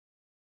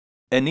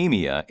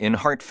Anemia in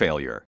heart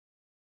failure.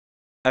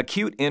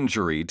 Acute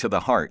injury to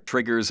the heart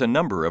triggers a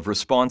number of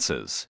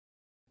responses.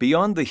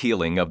 Beyond the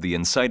healing of the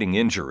inciting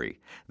injury,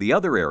 the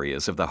other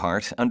areas of the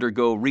heart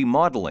undergo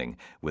remodeling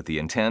with the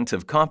intent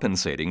of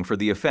compensating for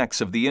the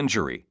effects of the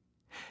injury.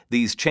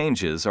 These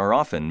changes are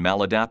often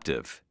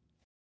maladaptive.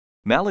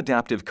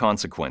 Maladaptive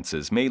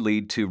consequences may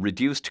lead to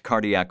reduced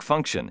cardiac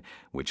function,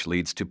 which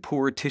leads to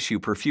poor tissue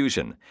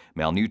perfusion,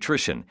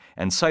 malnutrition,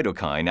 and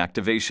cytokine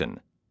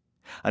activation.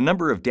 A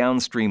number of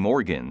downstream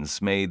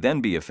organs may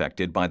then be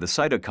affected by the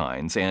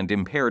cytokines and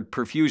impaired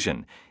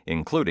perfusion,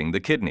 including the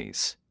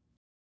kidneys.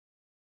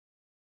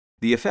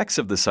 The effects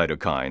of the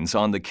cytokines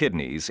on the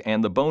kidneys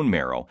and the bone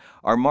marrow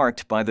are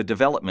marked by the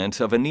development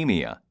of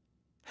anemia.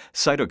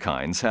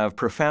 Cytokines have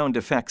profound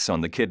effects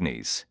on the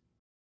kidneys.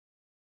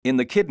 In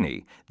the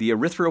kidney, the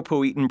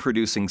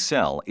erythropoietin-producing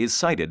cell is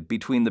sited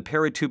between the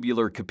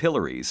peritubular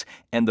capillaries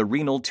and the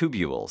renal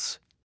tubules.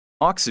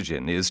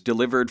 Oxygen is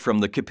delivered from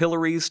the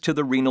capillaries to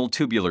the renal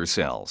tubular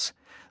cells.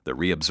 The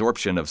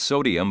reabsorption of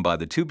sodium by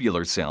the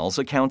tubular cells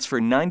accounts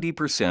for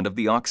 90% of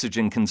the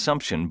oxygen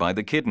consumption by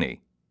the kidney.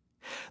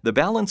 The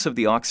balance of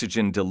the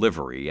oxygen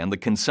delivery and the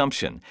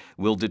consumption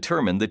will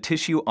determine the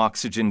tissue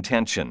oxygen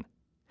tension.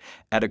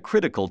 At a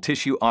critical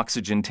tissue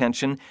oxygen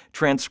tension,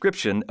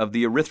 transcription of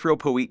the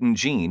erythropoietin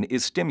gene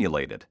is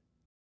stimulated.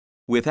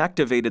 With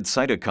activated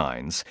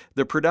cytokines,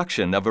 the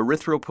production of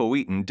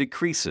erythropoietin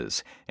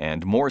decreases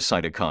and more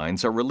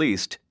cytokines are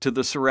released to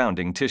the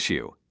surrounding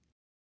tissue.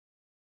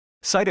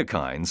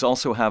 Cytokines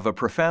also have a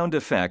profound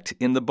effect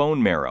in the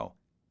bone marrow.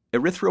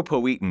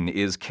 Erythropoietin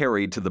is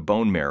carried to the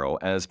bone marrow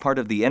as part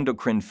of the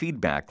endocrine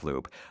feedback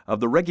loop of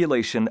the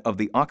regulation of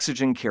the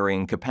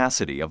oxygen-carrying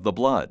capacity of the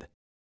blood.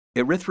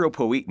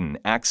 Erythropoietin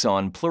acts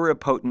on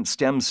pluripotent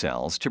stem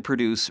cells to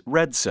produce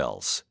red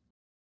cells.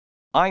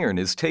 Iron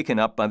is taken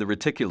up by the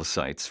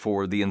reticulocytes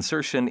for the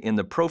insertion in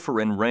the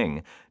porphyrin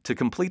ring to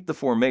complete the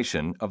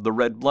formation of the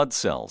red blood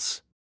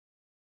cells.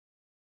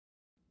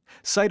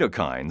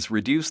 Cytokines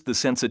reduce the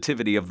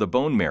sensitivity of the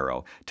bone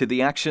marrow to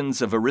the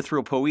actions of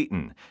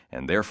erythropoietin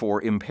and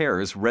therefore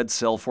impairs red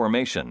cell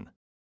formation.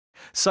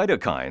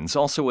 Cytokines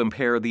also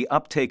impair the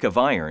uptake of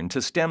iron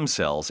to stem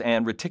cells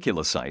and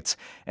reticulocytes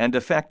and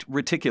affect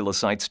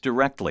reticulocytes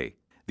directly.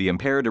 The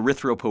impaired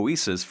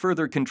erythropoiesis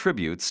further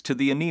contributes to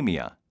the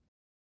anemia.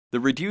 The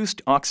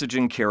reduced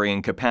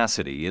oxygen-carrying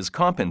capacity is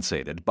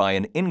compensated by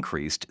an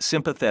increased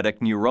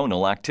sympathetic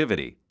neuronal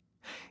activity.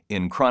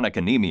 In chronic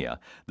anemia,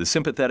 the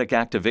sympathetic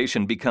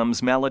activation becomes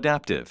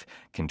maladaptive,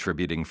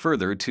 contributing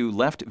further to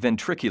left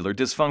ventricular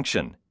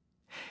dysfunction.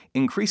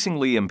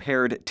 Increasingly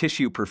impaired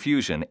tissue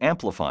perfusion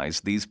amplifies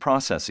these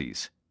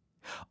processes.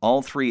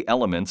 All three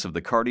elements of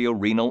the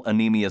cardiorenal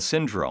anemia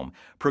syndrome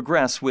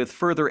progress with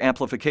further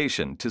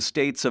amplification to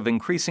states of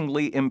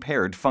increasingly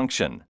impaired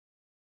function.